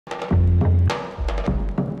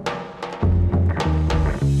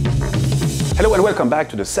Hello and welcome back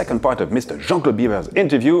to the second part of Mr. Jean-Claude Biver's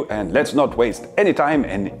interview, and let's not waste any time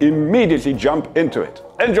and immediately jump into it.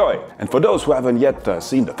 Enjoy! And for those who haven't yet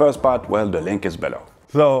seen the first part, well, the link is below.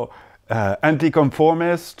 So,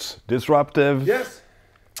 anti-conformist, disruptive, yes,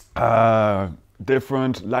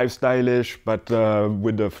 different, lifestyleish, but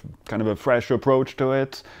with a kind of a fresh approach to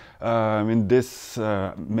it. I mean, this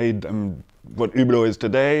made what Hublot is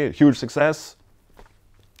today, a huge success,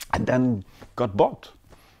 and then got bought.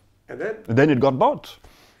 and Then it got bought.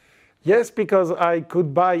 yes, because I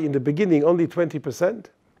could buy in the beginning only 20%,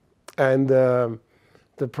 and the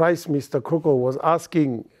price Mr. Coco was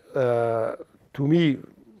asking to me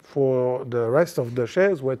for the rest of the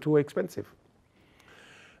shares were too expensive.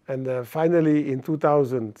 And finally, in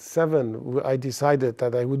 2007, I decided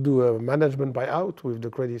that I would do a management buyout with the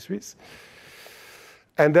Credit Suisse.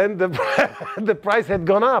 And then the price had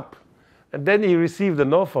gone up. And then he received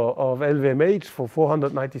an offer of LVMH for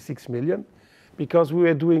 496 million, because we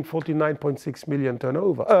were doing 49.6 million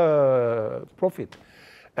turnover, profit.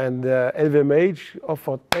 And LVMH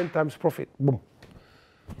offered 10 times profit. Boom.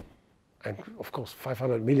 And of course,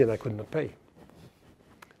 500 million I could not pay.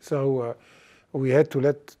 So we had to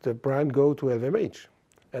let the brand go to LVMH.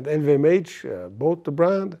 And LVMH bought the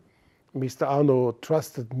brand. Mr. Arnault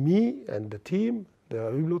trusted me and the team, the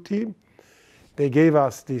Hublot team. They gave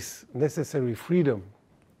us this necessary freedom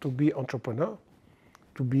to be entrepreneur,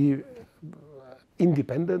 to be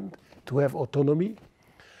independent, to have autonomy.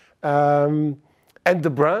 And the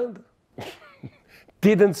brand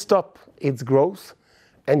didn't stop its growth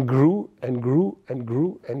and grew and grew and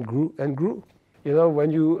grew and grew and grew. You know, when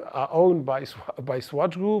you are owned by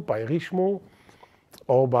Swatch Group, by Richemont,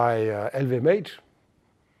 or by LVMH,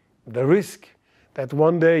 the risk that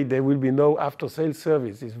one day there will be no after-sales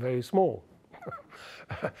service is very small.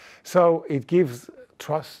 So it gives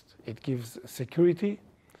trust, it gives security.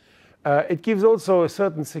 It gives also a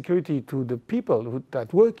certain security to the people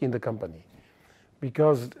that work in the company.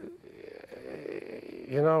 Because,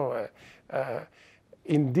 you know,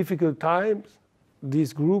 in difficult times,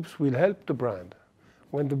 these groups will help the brand.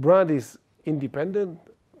 When the brand is independent,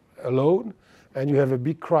 alone, and you have a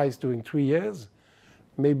big crisis during 3 years,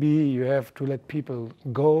 maybe you have to let people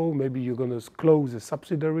go, maybe you're going to close a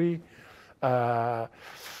subsidiary.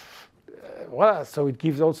 Well, so it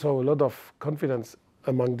gives also a lot of confidence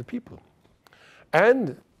among the people.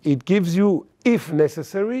 And it gives you, if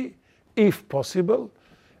necessary, if possible,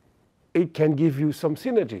 it can give you some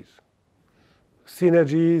synergies.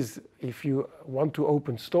 Synergies, if you want to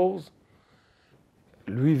open stores.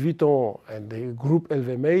 Louis Vuitton and the group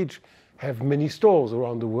LVMH have many stores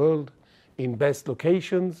around the world in best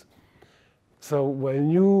locations. So when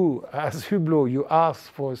you, as Hublot, you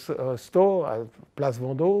ask for a store at Place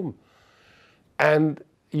Vendôme, and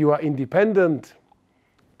you are independent,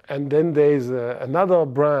 and then there's another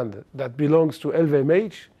brand that belongs to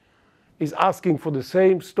LVMH, is asking for the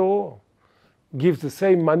same store, gives the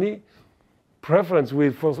same money, preference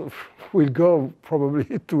will go probably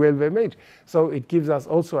to LVMH. So it gives us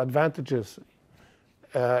also advantages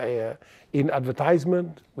in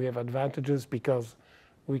advertisement. We have advantages because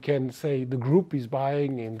we can say the group is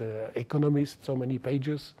buying in the Economist so many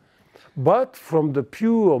pages. But from the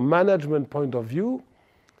pure management point of view,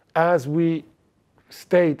 as we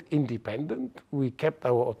stayed independent, we kept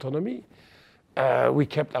our autonomy, we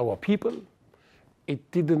kept our people,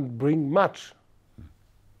 it didn't bring much.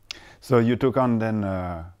 So you took on then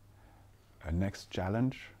a next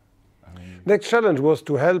challenge? Next challenge was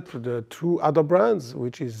to help the two other brands,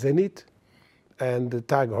 which is Zenith and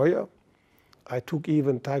Tag Heuer. I took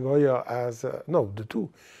even Tag Heuer as, no, the two.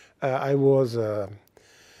 I was,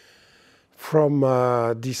 from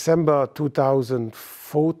December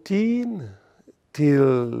 2014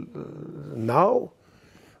 till now,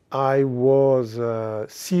 I was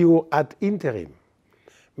CEO ad interim.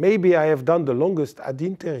 Maybe I have done the longest ad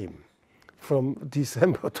interim, from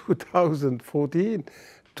December 2014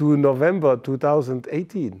 to November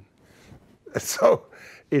 2018. So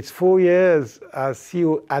it's 4 years as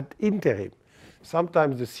CEO ad interim.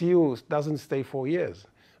 Sometimes the CEO doesn't stay 4 years.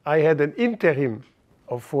 I had an interim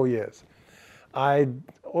of 4 years. I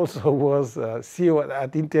also was CEO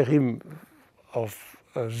ad interim of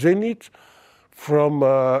Zenith from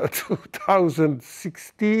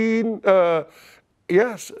 2016,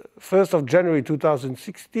 yes, 1st of January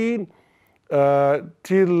 2016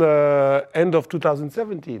 till end of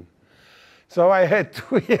 2017. So I had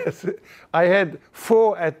 2 years. I had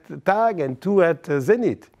 4 at TAG and 2 at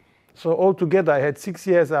Zenith. So altogether I had 6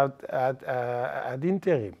 years at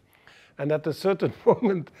interim. And at a certain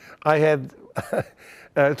moment I had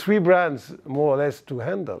 3 brands more or less to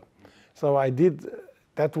handle. So I did,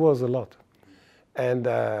 that was a lot. And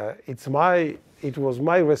it was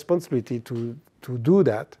my responsibility to do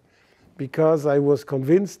that, because I was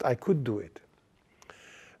convinced I could do it.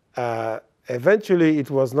 Eventually, it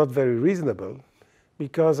was not very reasonable,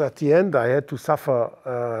 because at the end I had to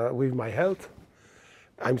suffer with my health.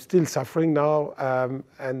 I'm still suffering now,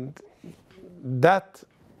 and that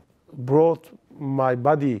brought my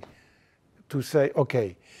body to say,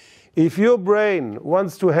 okay, if your brain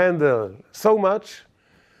wants to handle so much,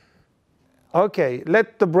 okay,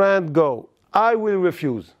 let the brand go. I will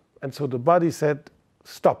refuse. And so the body said,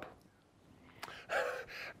 stop.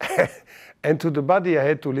 And to the body, I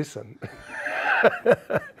had to listen.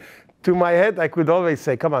 To my head, I could always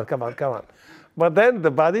say, come on, come on, come on. But then the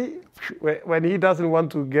body, when he doesn't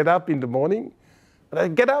want to get up in the morning, and I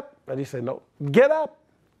get up, and he said, no. Get up.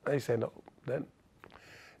 And I say, no. Then,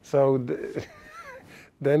 so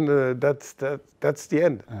then that's the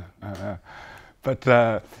end. But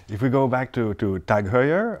if we go back to Tag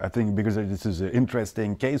Heuer, I think because this is an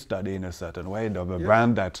interesting case study in a certain way of a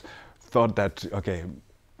brand that thought that, okay,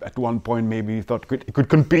 at one point maybe thought it could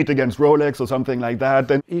compete against Rolex or something like that.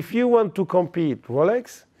 And if you want to compete,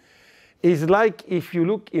 Rolex is like if you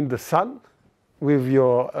look in the sun with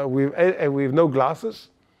with no glasses,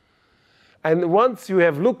 and once you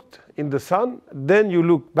have looked in the sun, then you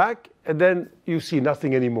look back and then you see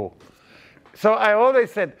nothing anymore. So I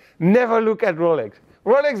always said, never look at Rolex.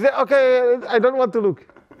 Rolex, okay, I don't want to look.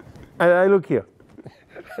 And I look here.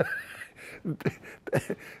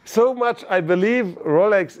 So much I believe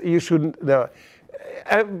Rolex, you shouldn't. No.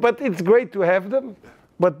 But it's great to have them,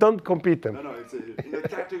 but don't compete them. No, it's in a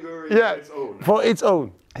category yeah, of its own. For its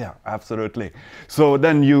own. Yeah, absolutely. So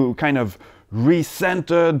then you kind of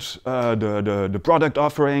recentered the product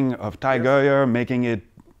offering of Tag Heuer, making it,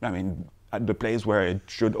 I mean, at the place where it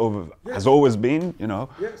should has always been, you know.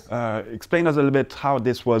 Yes. Explain us a little bit how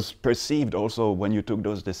this was perceived also when you took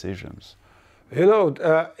those decisions. You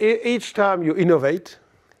know, each time you innovate,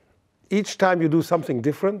 each time you do something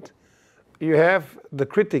different, you have the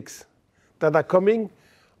critics that are coming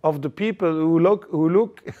of the people who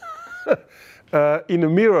look in a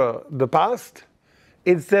mirror the past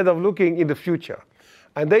instead of looking in the future.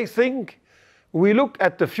 And they think we look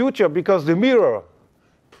at the future because the mirror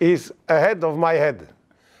is ahead of my head.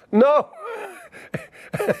 No!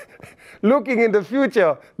 Looking in the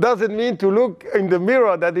future doesn't mean to look in the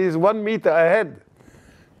mirror that is 1 meter ahead.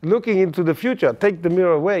 Looking into the future, take the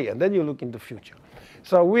mirror away, and then you look in the future.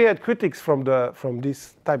 So we had critics from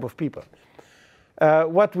this type of people.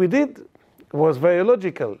 What we did was very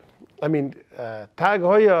logical. I mean, Tag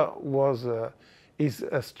Heuer is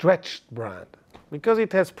a stretched brand because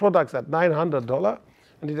it has products at $900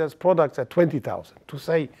 and it has products at $20,000. To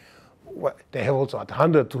say, well, they have also at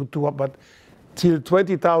 100 to but till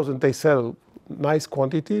 20,000 they sell nice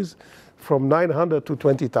quantities, from 900 to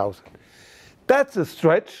 20,000. That's a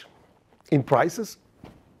stretch in prices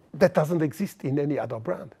that doesn't exist in any other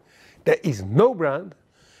brand. There is no brand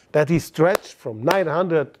that is stretched from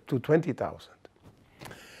 900 to 20,000.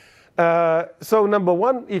 So number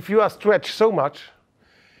one, if you are stretched so much,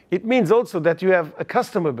 it means also that you have a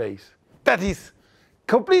customer base that is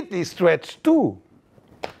completely stretched too.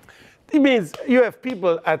 It means you have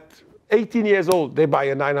people at 18 years old, they buy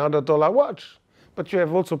a $900 watch, but you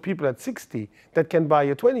have also people at 60 that can buy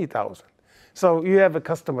a 20,000. So you have a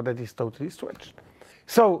customer that is totally stretched.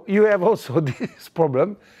 So you have also this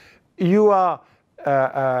problem. You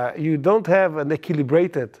don't have an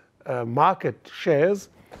equilibrated market shares.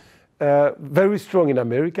 Very strong in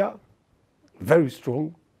America, very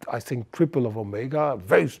strong. I think triple of Omega,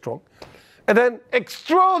 very strong. And then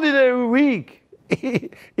extraordinary weak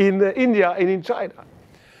in India and in China.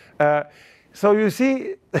 So you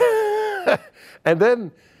see, and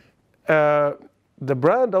then the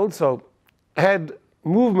brand also had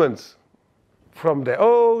movements from their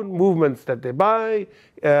own, movements that they buy,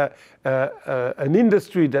 an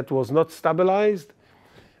industry that was not stabilized.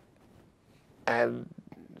 And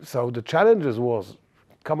so the challenges was,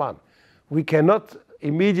 come on, we cannot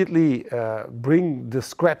immediately bring the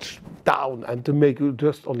scratch down and to make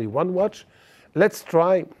just only one watch. Let's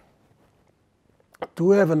try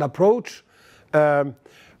to have an approach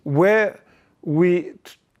where we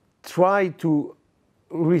try to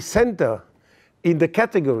recenter in the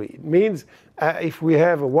category. It means if we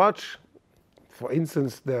have a watch, for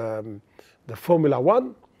instance, the Formula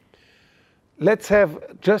One, let's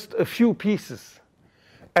have just a few pieces.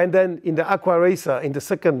 And then in the Aqua Racer, in the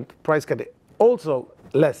second price category, also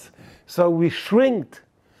less. So we shrinked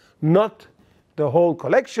not the whole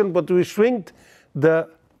collection, but we shrinked the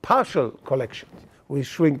partial collections. We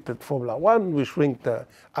shrink the Formula One, we shrink the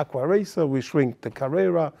Aqua Racer, we shrink the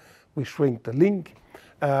Carrera, we shrink the link.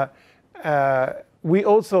 We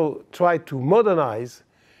also try to modernize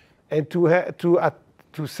and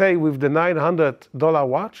to say with the $900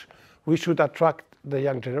 watch, we should attract the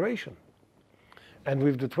young generation. And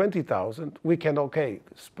with the 20,000, we can,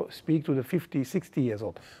 speak to the 50, 60 years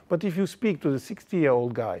old. But if you speak to the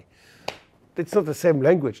 60-year-old guy, it's not the same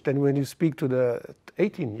language than when you speak to the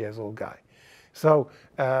 18-year-old guy. So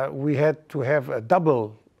we had to have a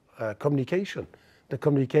double communication. The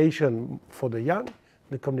communication for the young,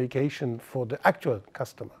 the communication for the actual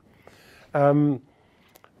customer.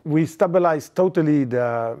 We stabilized totally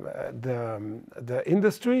the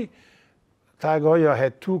industry. TAG Heuer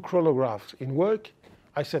had 2 chronographs in work.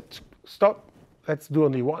 I said, stop, let's do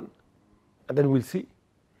only one, and then we'll see.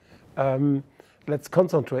 Let's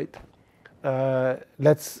concentrate.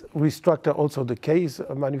 Let's restructure also the case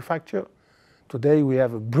manufacturer. Today we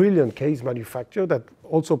have a brilliant case manufacturer that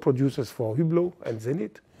also produces for Hublot and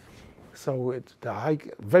Zenith. So it's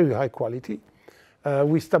very high quality.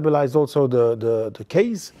 We stabilized also the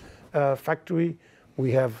case factory.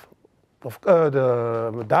 We have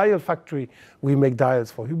the dial factory. We make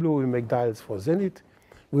dials for Hublot, we make dials for Zenith.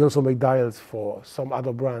 We also make dials for some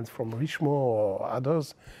other brands from Richemont or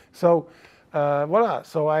others. So voila,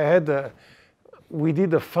 so we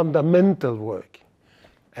did a fundamental work.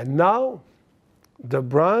 And now the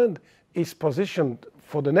brand is positioned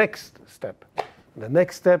for the next step. The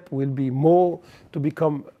next step will be to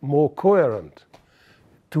become more coherent,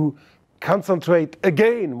 to concentrate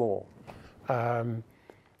again more.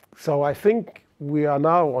 So I think we are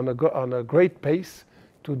now on a great pace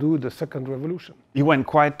to do the second revolution. You went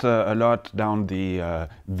quite a lot down the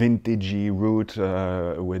vintagey route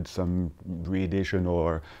with some reedition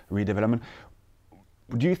or redevelopment.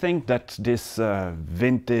 Do you think that this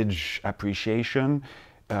vintage appreciation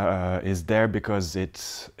is there because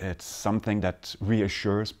it's something that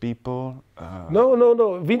reassures people?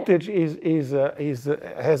 No. Vintage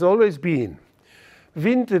has always been.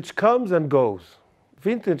 Vintage comes and goes.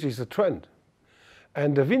 Vintage is a trend,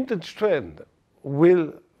 and the vintage trend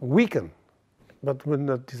will weaken, but will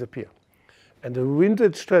not disappear. And the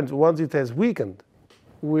vintage trend, once it has weakened,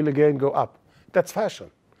 will again go up. That's fashion.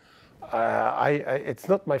 It's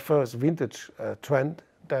not my first vintage trend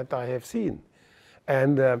that I have seen.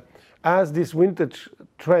 And as this vintage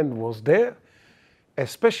trend was there,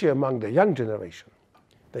 especially among the young generation,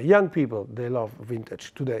 the young people, they love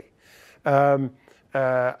vintage today.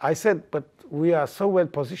 I said, but we are so well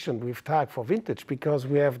positioned with TAG for vintage because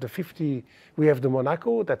we have the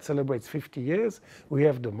Monaco that celebrates 50 years. We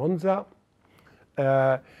have the Monza.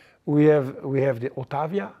 We have the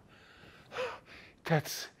Ottavia.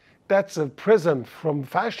 That's a present from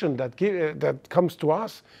fashion that comes to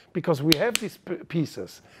us because we have these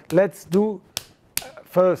pieces. Let's do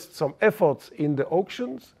first some efforts in the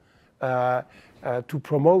auctions to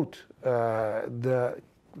promote the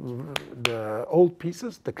old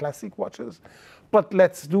pieces, the classic watches. But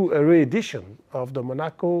let's do a re-edition of the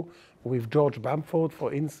Monaco with George Bamford,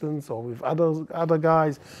 for instance, or with other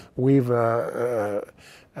guys, with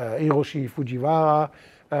Hiroshi Fujiwara,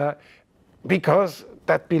 because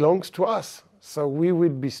that belongs to us. So we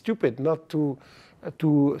would be stupid not to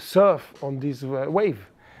surf on this wave.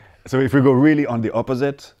 So if we go really on the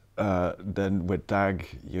opposite, then with TAG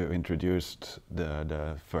you introduced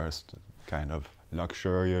the first kind of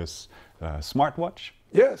luxurious smartwatch.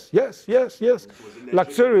 Yes.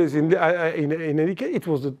 Luxurious in any case, it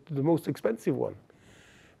was the most expensive one.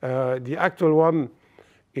 The actual one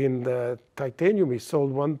in the titanium is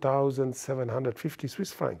sold 1,750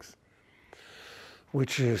 Swiss francs,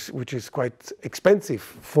 which is quite expensive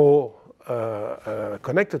for a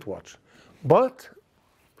connected watch. But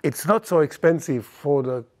it's not so expensive for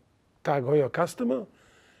the TAG Heuer customer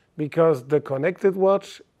because the connected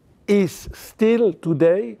watch is still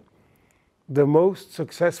today the most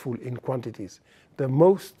successful in quantities, the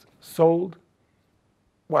most sold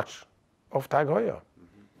watch of TAG Heuer.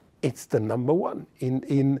 Mm-hmm. It's the number one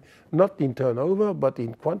not in turnover, but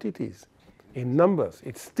in quantities, in numbers.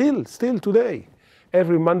 It's still today.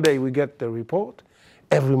 Every Monday we get the report.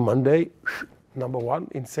 Every Monday, number one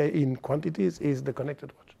in quantities is the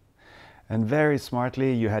connected watch. And very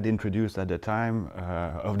smartly, you had introduced at the time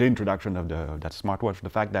of the introduction of that smartwatch the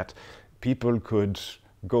fact that people could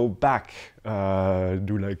go back,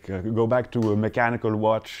 go back to a mechanical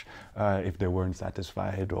watch if they weren't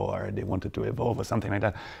satisfied or they wanted to evolve or something like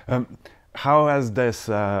that. How has this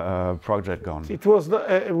project gone? It was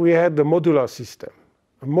we had the modular system.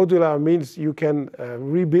 Modular means you can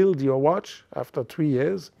rebuild your watch after 3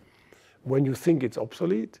 years when you think it's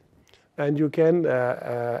obsolete, and you can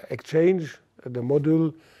exchange the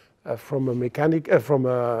module from a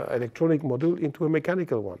electronic module into a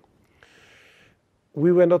mechanical one.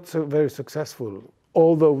 We were not so very successful,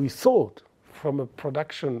 although we thought from a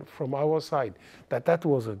production from our side that that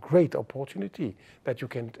was a great opportunity that you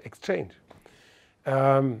can exchange.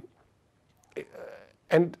 And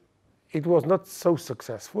it was not so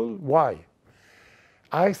successful. Why?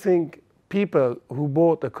 I think people who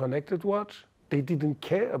bought a connected watch, they didn't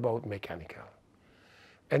care about mechanical.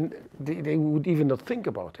 And they would even not think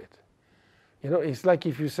about it. You know, it's like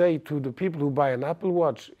if you say to the people who buy an Apple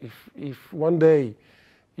Watch, if one day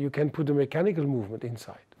you can put a mechanical movement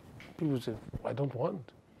inside, people say, I don't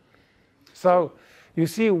want. So you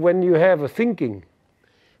see, when you have a thinking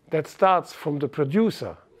that starts from the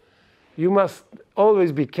producer, you must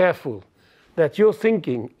always be careful that your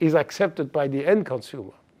thinking is accepted by the end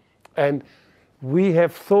consumer. And we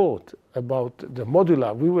have thought about the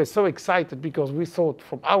modular. We were so excited because we thought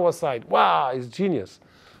from our side, wow, it's genius.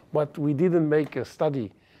 But we didn't make a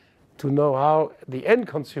study to know how the end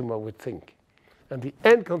consumer would think. And the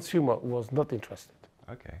end consumer was not interested.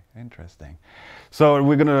 Okay, interesting. So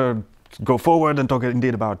we're going to go forward and talk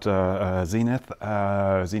indeed about Zenith.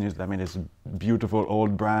 Zenith, I mean, is a beautiful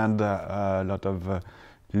old brand, a lot of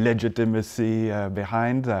legitimacy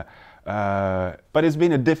behind. But it's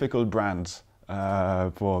been a difficult brand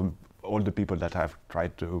for all the people that have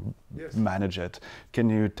tried to manage it. Can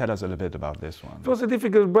you tell us a little bit about this one? It was a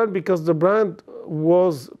difficult brand because the brand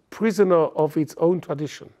was prisoner of its own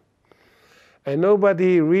tradition. And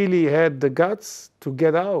nobody really had the guts to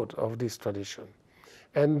get out of this tradition.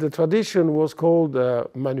 And the tradition was called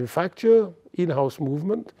manufacture, in-house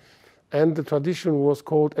movement, and the tradition was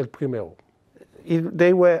called El Primero.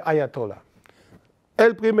 They were Ayatollah.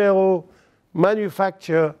 El Primero,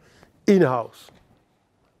 manufacture, in-house.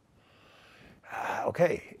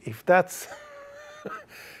 Okay, if that's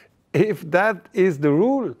if that is the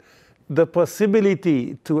rule, the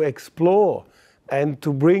possibility to explore and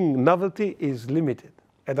to bring novelty is limited.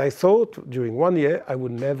 And I thought during 1 year I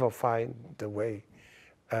would never find the way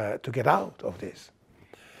to get out of this.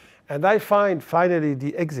 And I find finally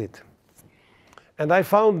the exit. And I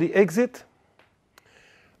found the exit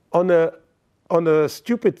on a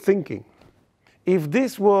stupid thinking. If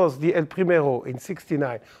this was the El Primero in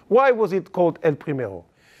 '69, why was it called El Primero?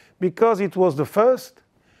 Because it was the first.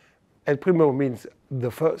 El Primero means the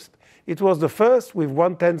first. It was the first with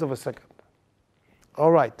 1/10 of a second.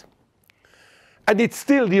 All right. And it's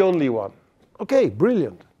still the only one. Okay,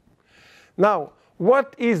 brilliant. Now,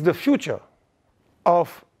 what is the future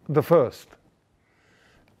of the first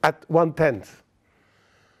at 1/10?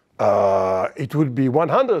 It would be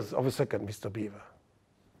 1/100th of a second, Mr. Biver.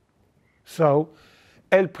 So,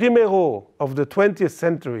 El Primero of the 20th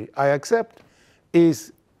century, I accept,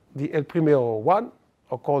 is the El Primero 1,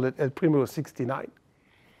 or call it El Primero 69.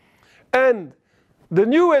 And the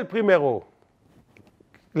new El Primero,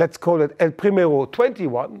 let's call it El Primero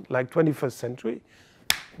 21, like 21st century,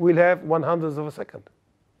 will have 1/100th of a second.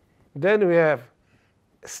 Then we have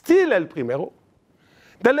still El Primero.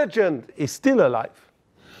 The legend is still alive.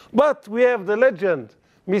 But we have the legend,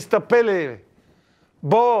 Mr. Pelé,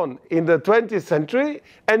 born in the 20th century,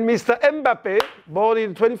 and Mr. Mbappé, born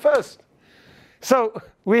in the 21st. So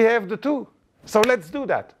we have the two. So let's do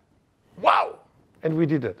that. Wow! And we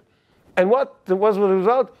did it. And what was the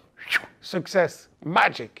result? Success,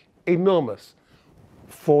 magic, enormous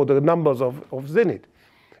for the numbers of Zenith.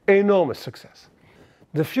 Enormous success.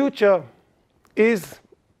 The future is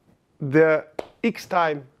the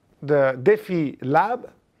X-Time, the DEFI lab,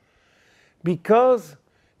 because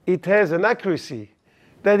it has an accuracy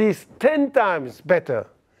that is 10 times better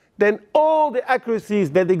than all the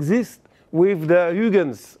accuracies that exist with the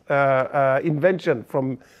Huygens invention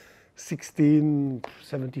from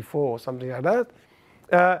 1674 or something like that.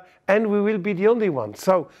 And we will be the only one.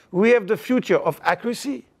 So we have the future of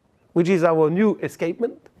accuracy, which is our new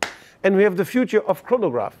escapement. And we have the future of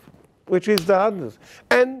chronograph, which is the others.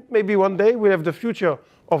 And maybe one day we'll have the future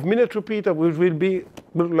of minute repeater, which will be.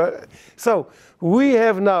 So we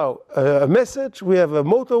have now a message, we have a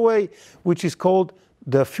motorway, which is called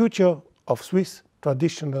the future of Swiss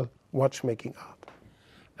traditional watchmaking art.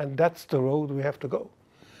 And that's the road we have to go.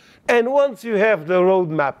 And once you have the road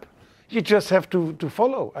map, you just have to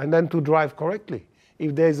follow and then to drive correctly.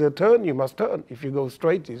 If there's a turn, you must turn. If you go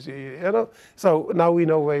straight, you know. So now we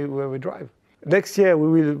know where we drive. Next year, we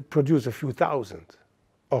will produce a few thousand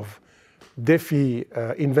of DEFI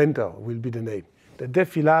Inventor will be the name. The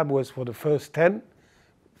DEFI lab was for the first 10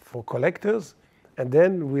 for collectors. And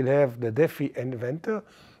then we'll have the DEFI Inventor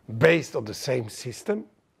based on the same system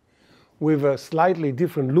with a slightly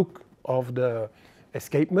different look of the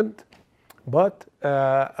escapement. but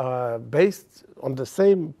based on the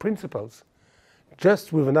same principles,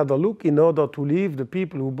 just with another look in order to leave the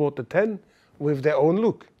people who bought the 10 with their own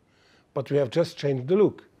look. But we have just changed the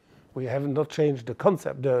look. We have not changed the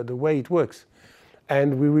concept, the way it works.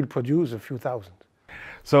 And we will produce a few thousand.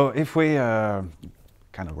 So if we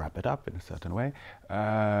kind of wrap it up in a certain way,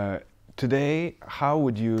 today, how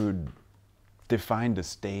would you define the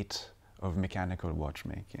state of mechanical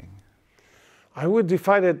watchmaking? I would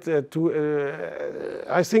define it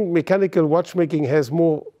I think mechanical watchmaking has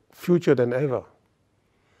more future than ever.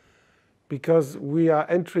 Because we are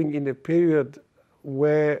entering in a period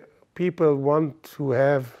where people want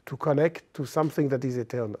to connect to something that is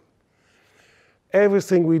eternal.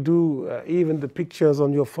 Everything we do, even the pictures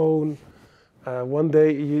on your phone, one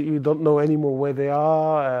day you don't know anymore where they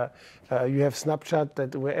are. You have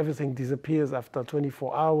Snapchat where everything disappears after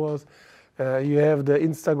 24 hours. You have the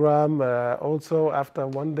Instagram also after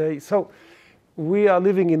one day. So we are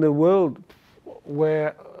living in a world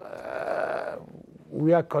where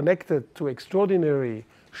we are connected to extraordinary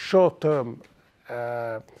short-term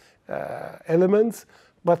elements,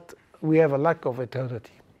 but we have a lack of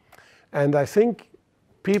eternity. And I think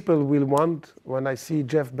people will want, when I see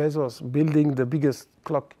Jeff Bezos building the biggest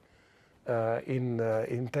clock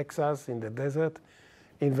in Texas, in the desert,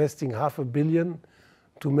 investing $500 million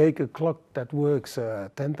to make a clock that works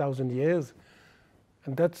 10,000 years.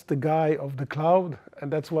 And that's the guy of the cloud, and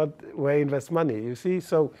that's where he invests money, you see?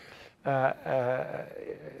 So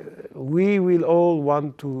we will all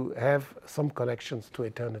want to have some connections to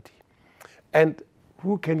eternity. And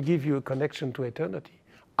who can give you a connection to eternity?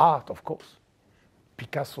 Art, of course.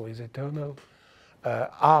 Picasso is eternal.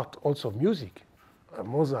 Art, also music.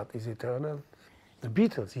 Mozart is eternal. The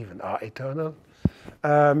Beatles even are eternal.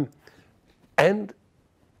 And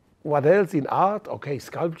what else in art? Okay,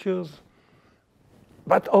 sculptures,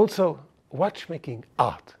 but also watchmaking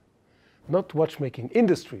art. Not watchmaking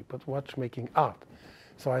industry, but watchmaking art.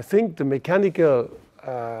 So I think the mechanical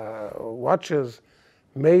watches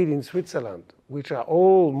made in Switzerland, which are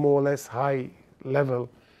all more or less high level,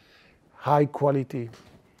 high quality,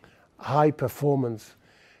 high performance,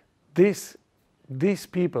 these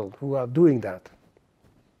people who are doing that,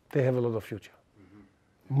 they have a lot of future,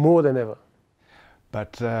 more than ever.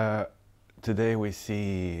 But today we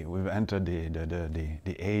see we've entered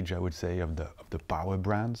the age, I would say, of the power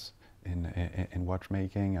brands in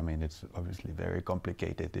watchmaking. I mean, it's obviously very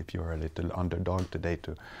complicated if you're a little underdog today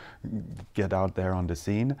to get out there on the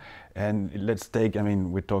scene. And let's take, I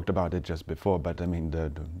mean, we talked about it just before, but I mean,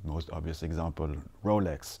 the most obvious example,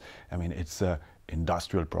 Rolex. I mean, it's a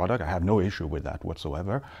industrial product. I have no issue with that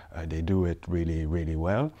whatsoever. They do it really, really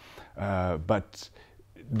well. But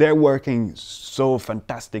they're working so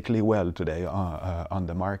fantastically well today on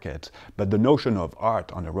the market. But the notion of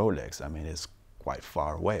art on a Rolex, I mean, is quite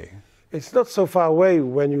far away. It's not so far away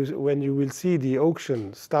when you will see the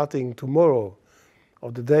auction starting tomorrow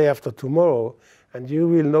or the day after tomorrow, and you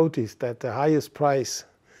will notice that the highest price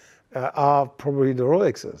are probably the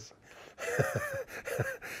Rolexes.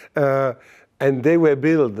 And they were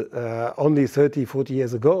built only 30, 40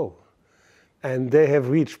 years ago. And they have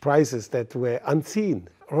reached prices that were unseen.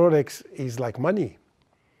 Rolex is like money.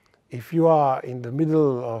 If you are in the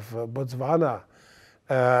middle of Botswana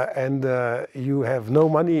and you have no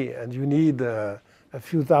money and you need a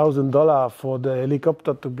few $1,000s for the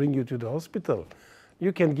helicopter to bring you to the hospital,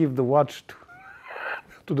 you can give the watch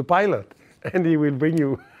to the pilot and he will bring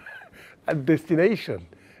you at destination.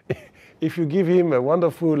 If you give him a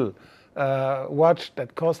wonderful watch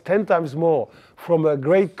that costs 10 times more from a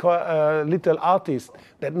great little artist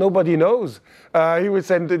that nobody knows, he will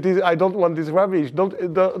say, I don't want this rubbish.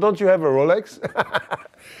 Don't you have a Rolex?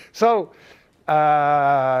 So,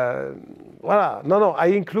 voilà. No, I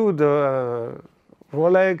include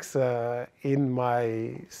Rolex in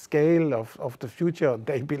my scale of the future.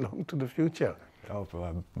 They belong to the future. Oh,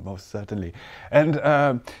 most certainly. And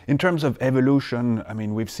in terms of evolution, I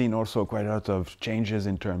mean, we've seen also quite a lot of changes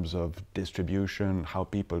in terms of distribution, how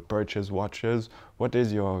people purchase watches. What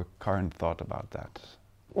is your current thought about that?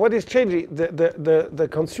 What is changing? The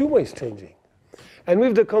consumer is changing. And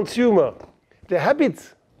with the consumer, the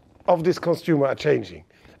habits of this consumer are changing.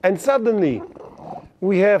 And suddenly,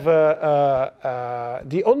 we have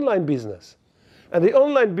the online business. And the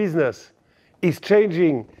online business is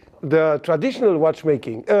changing the traditional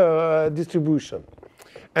watchmaking distribution.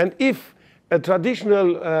 And if a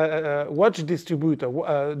traditional watch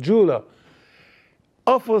distributor, jeweler,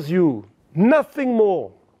 offers you nothing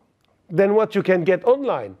more than what you can get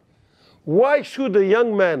online, why should a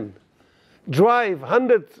young man drive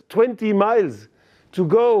 120 miles to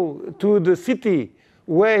go to the city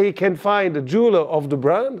where he can find a jeweler of the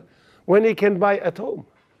brand when he can buy at home.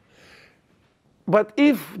 But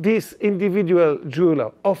if this individual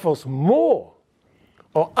jeweler offers more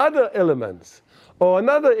or other elements or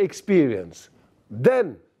another experience,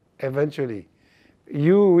 then eventually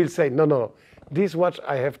you will say, no, no, this watch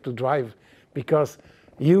I have to drive because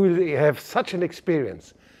you will have such an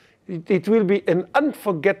experience. It will be an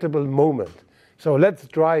unforgettable moment. So let's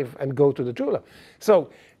drive and go to the jeweler. So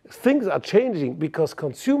things are changing because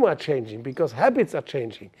consumers are changing, because habits are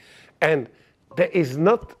changing. And there is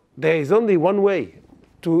only one way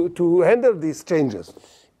to handle these changes,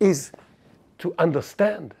 is to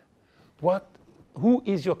understand who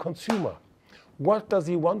is your consumer? What does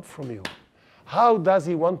he want from you? How does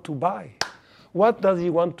he want to buy? What does he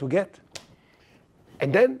want to get?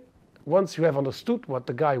 And then, once you have understood what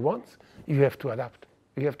the guy wants, you have to adapt.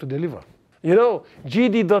 You have to deliver. You know,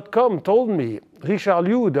 JD.com told me, Richard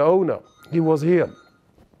Liu, the owner, he was here.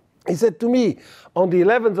 He said to me, on the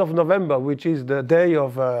 11th of November, which is the day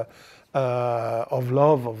of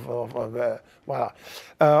love,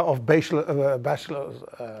 of bachelors,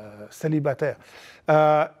 célibataire,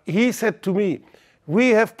 he said to me, we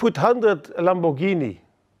have put 100 Lamborghini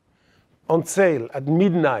on sale at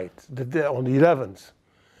midnight on the 11th.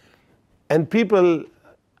 And people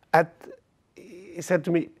he said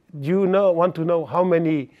to me, do you want to know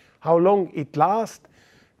how long it lasts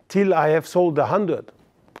till I have sold 100?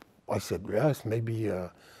 I said, yes, maybe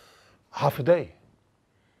half a day.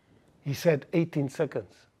 He said 18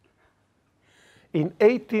 seconds. In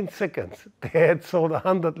 18 seconds, they had sold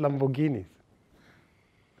 100 Lamborghinis.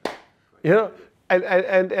 You know,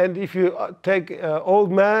 and if you take an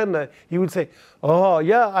old man, he would say, oh,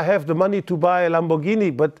 yeah, I have the money to buy a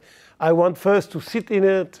Lamborghini, but I want first to sit in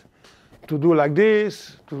it, to do like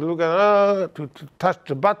this, to look at, to touch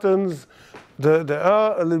the buttons,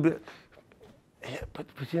 a little bit. Yeah, but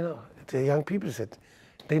you know, the young people said,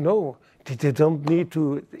 they know, they don't need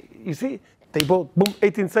to, you see, they bought, boom,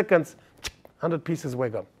 18 seconds, 100 pieces were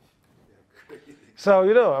gone. So,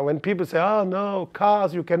 you know, when people say, oh, no,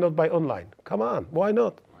 cars you cannot buy online. Come on, why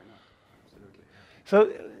not? Why not? Absolutely. Yeah. So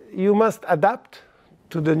you must adapt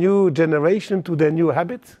to the new generation, to their new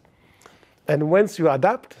habits. And once you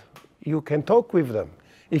adapt, you can talk with them.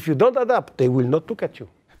 If you don't adapt, they will not look at you.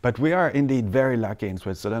 But we are indeed very lucky in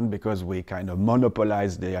Switzerland because we kind of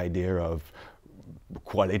monopolize the idea of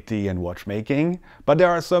quality and watchmaking. But there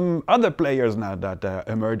are some other players now that are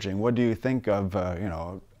emerging. What do you think of, you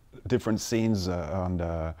know, different scenes on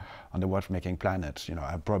the watchmaking planet? You know,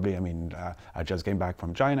 I just came back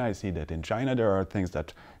from China. I see that in China there are things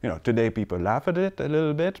that, you know, today people laugh at it a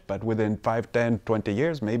little bit, but within 5, 10, 20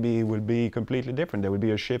 years, maybe it will be completely different. There will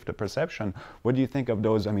be a shift of perception. What do you think of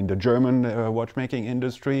those? I mean, the German watchmaking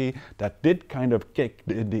industry that did kind of kick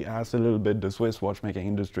the ass a little bit, the Swiss watchmaking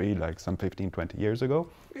industry, like some 15, 20 years ago?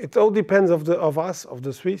 It all depends of us, of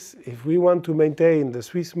the Swiss. If we want to maintain the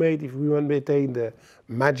Swiss made, if we want to maintain the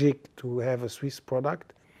magic to have a Swiss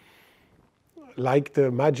product, like the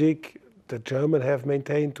magic the German have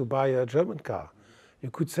maintained to buy a German car. You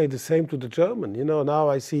could say the same to the German. You know, now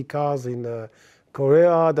I see cars in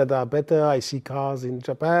Korea that are better. I see cars in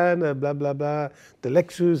Japan, blah, blah, blah. The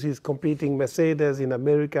Lexus is competing Mercedes in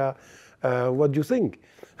America. What do you think?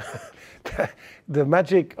 The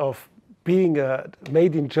magic of being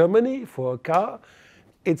made in Germany for a car,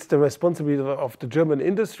 it's the responsibility of the German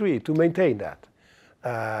industry to maintain that.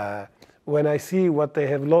 When I see what they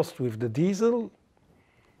have lost with the diesel,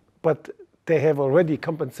 but they have already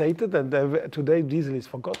compensated, and today diesel is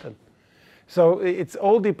forgotten. So it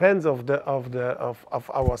all depends of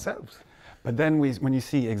ourselves. But then when you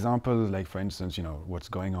see examples like, for instance, you know, what's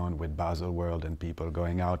going on with Basel World and people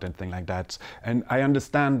going out and things like that, and I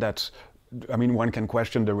understand that, I mean, one can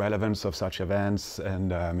question the relevance of such events,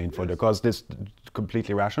 and I mean, for the cause, this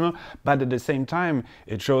completely rational. But at the same time,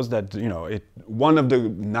 it shows that, you know, one of the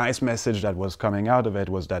nice message that was coming out of it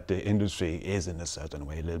was that the industry is in a certain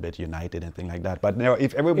way a little bit united and things like that. But now,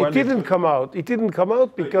 if everyone, it didn't come out. It didn't come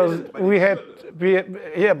out because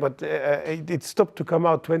it stopped to come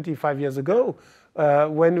out 25 years ago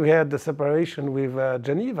when we had the separation with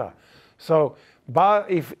Geneva. So.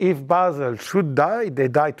 If Basel should die, they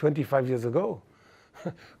died 25 years ago,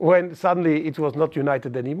 when suddenly it was not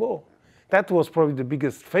united anymore. That was probably the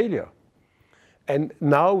biggest failure. And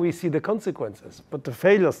now we see the consequences. But the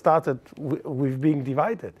failure started with being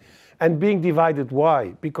divided. And being divided,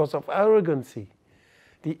 why? Because of arrogancy.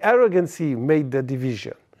 The arrogancy made the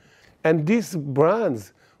division. And these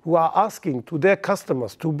brands who are asking to their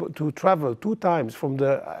customers to travel 2 times from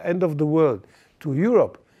the end of the world to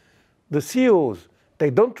Europe, the CEOs, they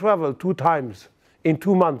don't travel 2 times in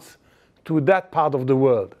 2 months to that part of the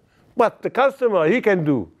world. But the customer, he can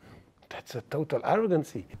do. That's a total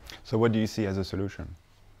arrogancy. So what do you see as a solution?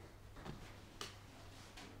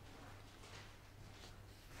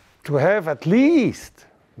 To have at least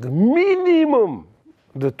the minimum,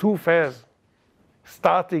 the two fairs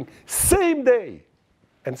starting same day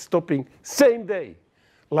and stopping same day.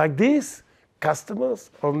 Like this,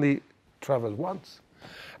 customers only travel once.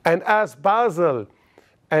 And as Basel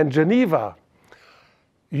and Geneva,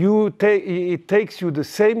 it takes you the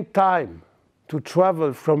same time to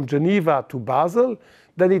travel from Geneva to Basel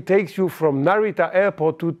than it takes you from Narita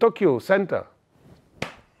Airport to Tokyo Center.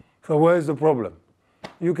 So where's the problem?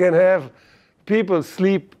 You can have people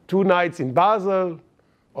sleep 2 nights in Basel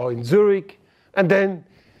or in Zurich, and then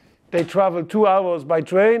they travel 2 hours by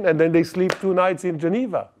train, and then they sleep 2 nights in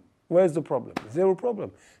Geneva. Where's the problem? Zero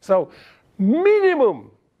problem. So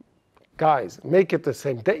minimum, guys, make it the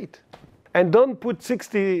same date. And don't put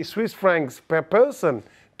 60 Swiss francs per person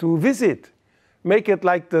to visit. Make it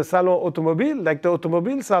like the Salon Automobile, like the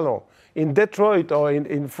Automobile Salon in Detroit or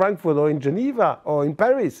in Frankfurt or in Geneva or in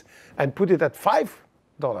Paris, and put it at $5.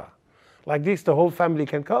 Like this, the whole family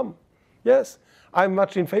can come. Yes, I'm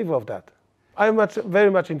much in favor of that. I'm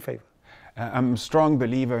very much in favor. I'm a strong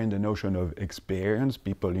believer in the notion of experience.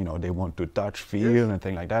 People, you know, they want to touch, feel, yes, and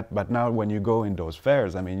things like that. But now when you go in those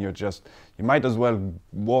fairs, I mean, you might as well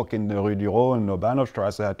walk in the Rue du Rhône or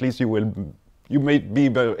Bahnhofstrasse. At least you may be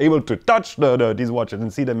able to touch these watches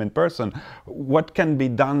and see them in person. What can be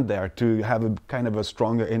done there to have a kind of a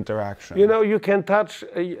stronger interaction? You know, you can touch,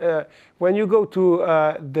 when you go to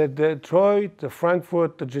the Detroit, the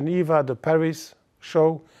Frankfurt, the Geneva, the Paris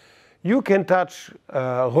show, you can touch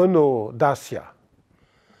Renault Dacia,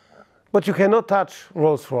 but you cannot touch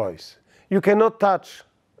Rolls-Royce. You cannot touch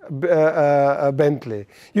Bentley.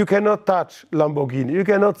 You cannot touch Lamborghini. You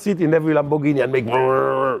cannot sit in every Lamborghini and make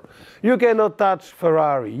brrr. You cannot touch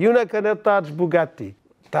Ferrari. You cannot touch Bugatti.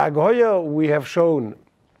 Tag Heuer, we have shown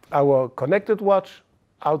our connected watch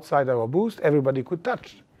outside our booth. Everybody could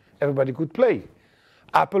touch. Everybody could play.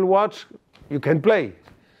 Apple Watch, you can play,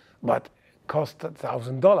 but cost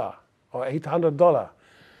 $1,000 or $800.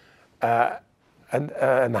 And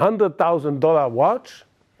 $100,000 watch,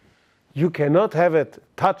 you cannot have it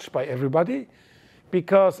touched by everybody,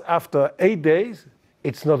 because after 8 days,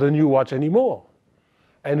 it's not a new watch anymore.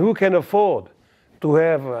 And who can afford to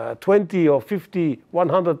have 20 or 50,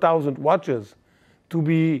 100,000 watches to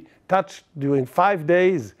be touched during 5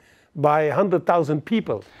 days by 100,000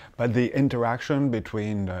 people? But the interaction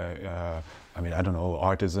between, I mean, I don't know,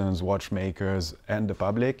 artisans, watchmakers, and the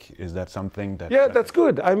public, is that something that... Yeah, that's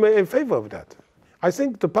good. I'm in favor of that. I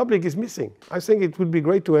think the public is missing. I think it would be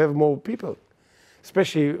great to have more people,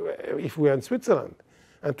 especially if we are in Switzerland,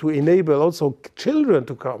 and to enable also children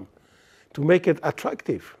to come, to make it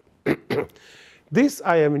attractive. This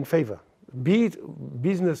I am in favor. Be it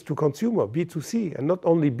business to consumer, B2C, and not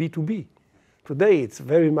only B2B. Today it's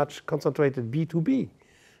very much concentrated B2B.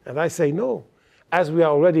 And I say no. As we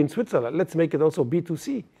are already in Switzerland, let's make it also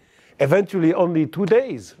B2C. Eventually only 2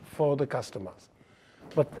 days for the customers.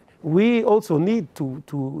 But we also need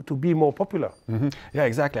to be more popular. Mm-hmm. Yeah,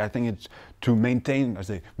 exactly. I think it's to maintain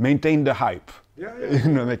the hype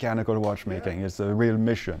in mechanical watchmaking. Yeah. It's a real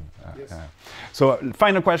mission. Yes. So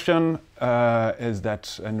final question is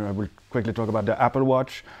that, and we'll quickly talk about the Apple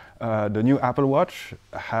Watch. The new Apple Watch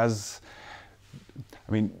has,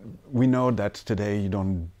 I mean, we know that today you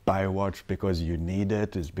don't buy a watch because you need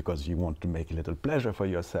it, it's because you want to make a little pleasure for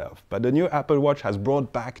yourself. But the new Apple Watch has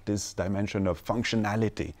brought back this dimension of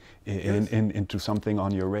functionality into something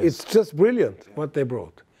on your wrist. It's just brilliant what they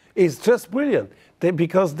brought. It's just brilliant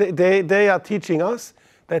because they are teaching us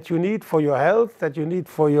that you need for your health, that you need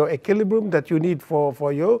for your equilibrium, that you need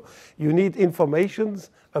you need informations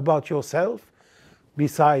about yourself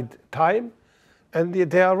beside time, and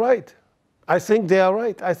they are right. I think they are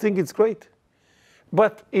right. I think it's great.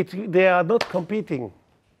 But they are not competing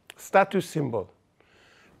status symbol.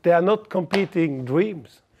 They are not competing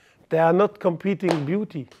dreams. They are not competing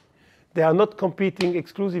beauty. They are not competing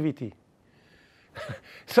exclusivity.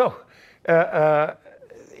 So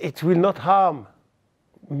it will not harm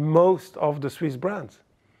most of the Swiss brands.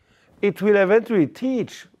 It will eventually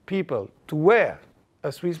teach people to wear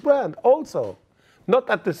a Swiss brand also, not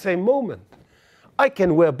at the same moment. I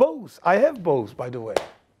can wear both. I have both, by the way.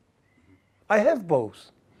 I have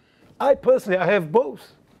both. I personally have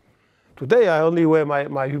both. Today I only wear my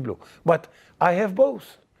Hublot, but I have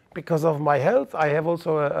both. Because of my health, I have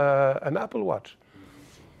also an Apple Watch.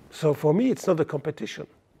 So for me, it's not a competition.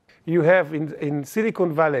 You have in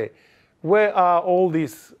Silicon Valley, where are all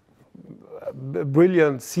these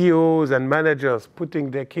brilliant CEOs and managers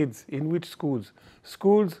putting their kids in which schools?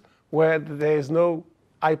 Schools where there is no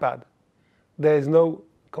iPad, there is no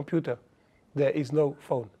computer, there is no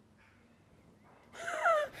phone.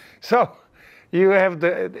 So you have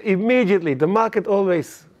immediately, the market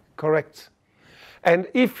always corrects. And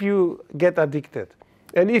if you get addicted,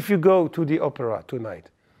 and if you go to the opera tonight,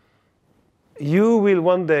 you will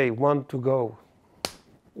one day want to go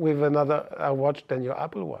with another watch than your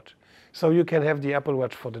Apple Watch. So you can have the Apple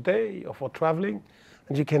Watch for the day or for traveling,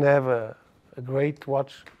 and you can have a great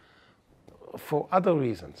watch for other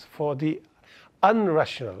reasons, for the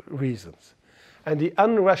unrational reasons. And the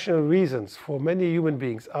unrational reasons for many human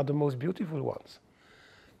beings are the most beautiful ones.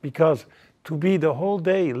 Because to be the whole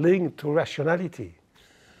day linked to rationality,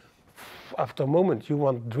 after a moment you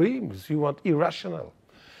want dreams, you want irrational.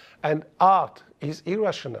 And art is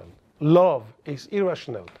irrational. Love is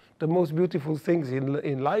irrational. The most beautiful things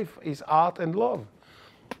in life is art and love.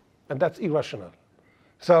 And that's irrational.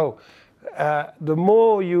 So the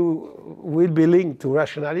more you will be linked to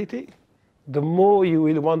rationality, the more you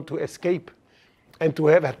will want to escape and to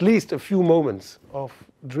have at least a few moments of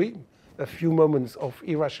dream, a few moments of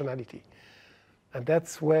irrationality. And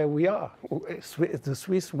that's where we are. The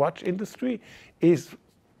Swiss watch industry is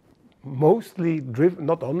mostly driven,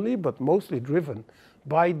 not only, but mostly driven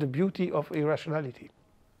by the beauty of irrationality.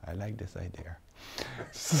 I like this idea.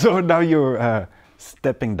 So now you're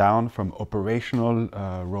stepping down from operational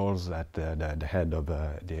roles at the head of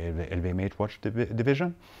the LVMH watch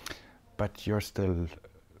division, but you're still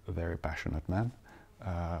a very passionate man.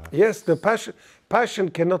 Yes, the passion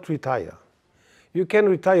cannot retire. You can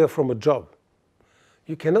retire from a job.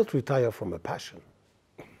 You cannot retire from a passion.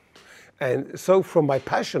 And so from my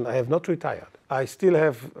passion, I have not retired. I still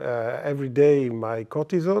have every day my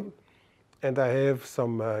cortisone, and I have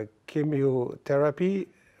some chemotherapy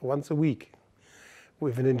once a week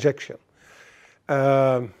with an injection.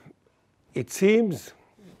 It seems,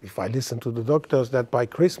 if I listen to the doctors, that by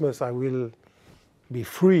Christmas I will be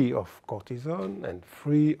free of cortisone and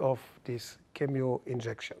free of these chemo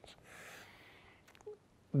injections.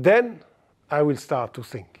 Then I will start to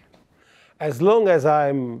think. As long as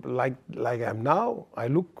I'm like I'm now, I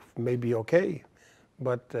look maybe okay,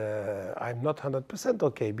 but I'm not 100%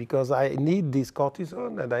 okay because I need this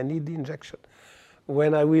cortisone and I need the injection.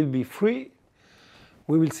 When I will be free,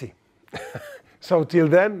 we will see. So till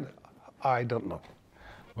then, I don't know.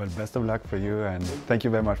 Well, best of luck for you, and thank you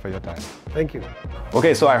very much for your time. Thank you.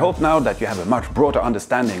 Okay, so I hope now that you have a much broader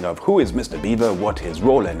understanding of who is Mr. Biver, what his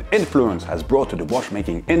role and influence has brought to the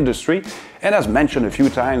watchmaking industry, and as mentioned a few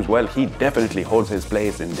times, well, he definitely holds his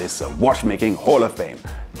place in this watchmaking Hall of Fame.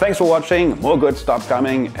 Thanks for watching, more good stuff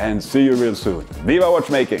coming, and see you real soon. Viva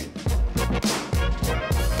Watchmaking!